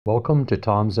Welcome to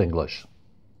Tom's English.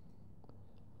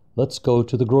 Let's go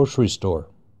to the grocery store.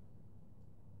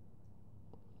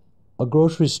 A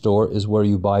grocery store is where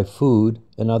you buy food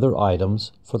and other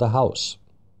items for the house.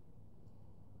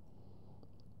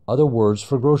 Other words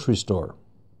for grocery store: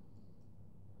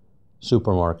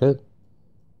 supermarket,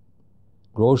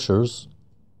 grocers,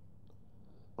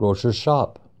 grocer's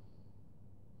shop.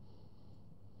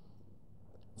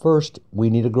 First,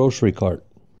 we need a grocery cart.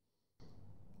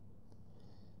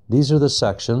 These are the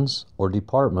sections or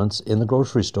departments in the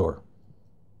grocery store: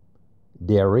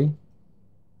 dairy,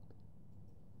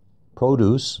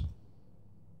 produce,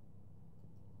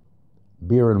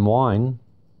 beer and wine,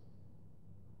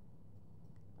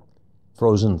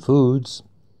 frozen foods,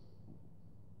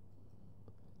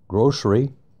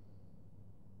 grocery,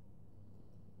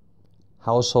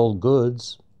 household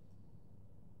goods,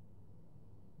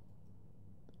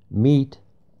 meat,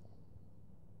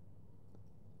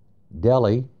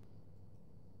 deli,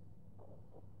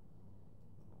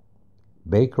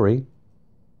 bakery,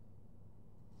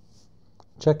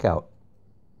 checkout.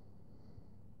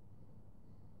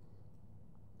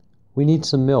 We need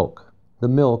some milk. The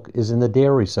milk is in the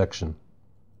dairy section.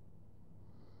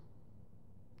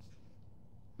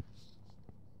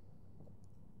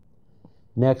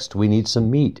 Next, we need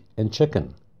some meat and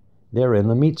chicken. They're in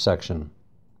the meat section.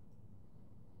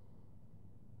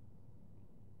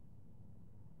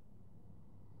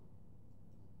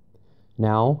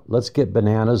 Now, let's get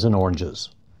bananas and oranges.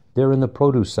 They're in the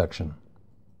produce section.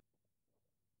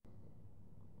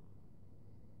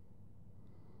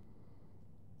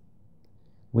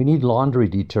 We need laundry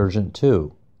detergent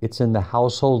too. It's in the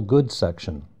household goods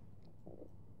section.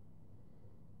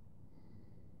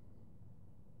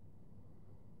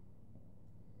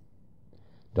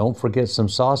 Don't forget some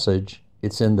sausage.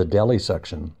 It's in the deli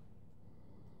section.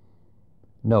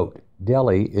 Note,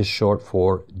 deli is short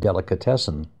for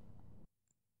delicatessen.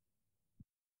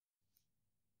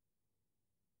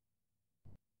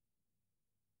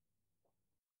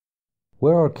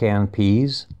 Where are canned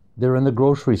peas? They're in the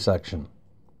grocery section.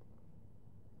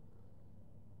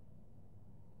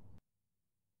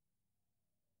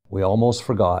 We almost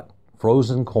forgot.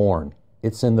 Frozen corn.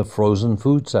 It's in the frozen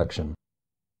food section.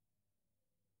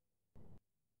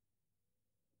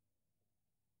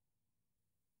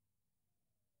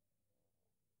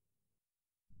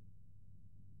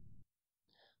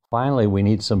 Finally, we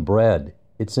need some bread.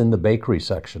 It's in the bakery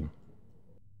section.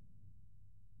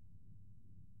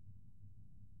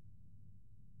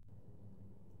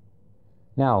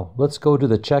 Now, let's go to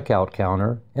the checkout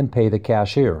counter and pay the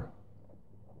cashier.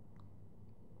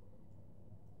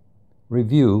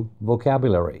 Review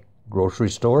vocabulary: grocery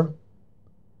store,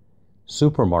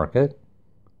 supermarket,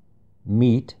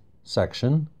 meat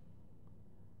section,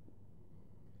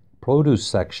 produce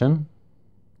section,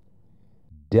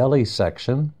 deli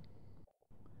section,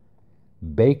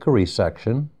 bakery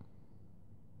section,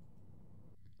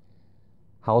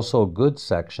 household goods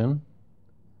section,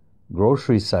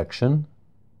 grocery section,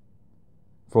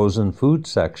 frozen food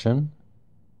section,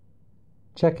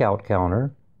 checkout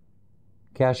counter,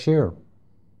 cashier.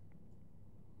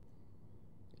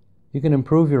 You can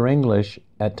improve your English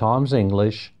at Tom's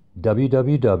English,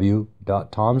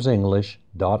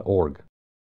 www.tomsenglish.org.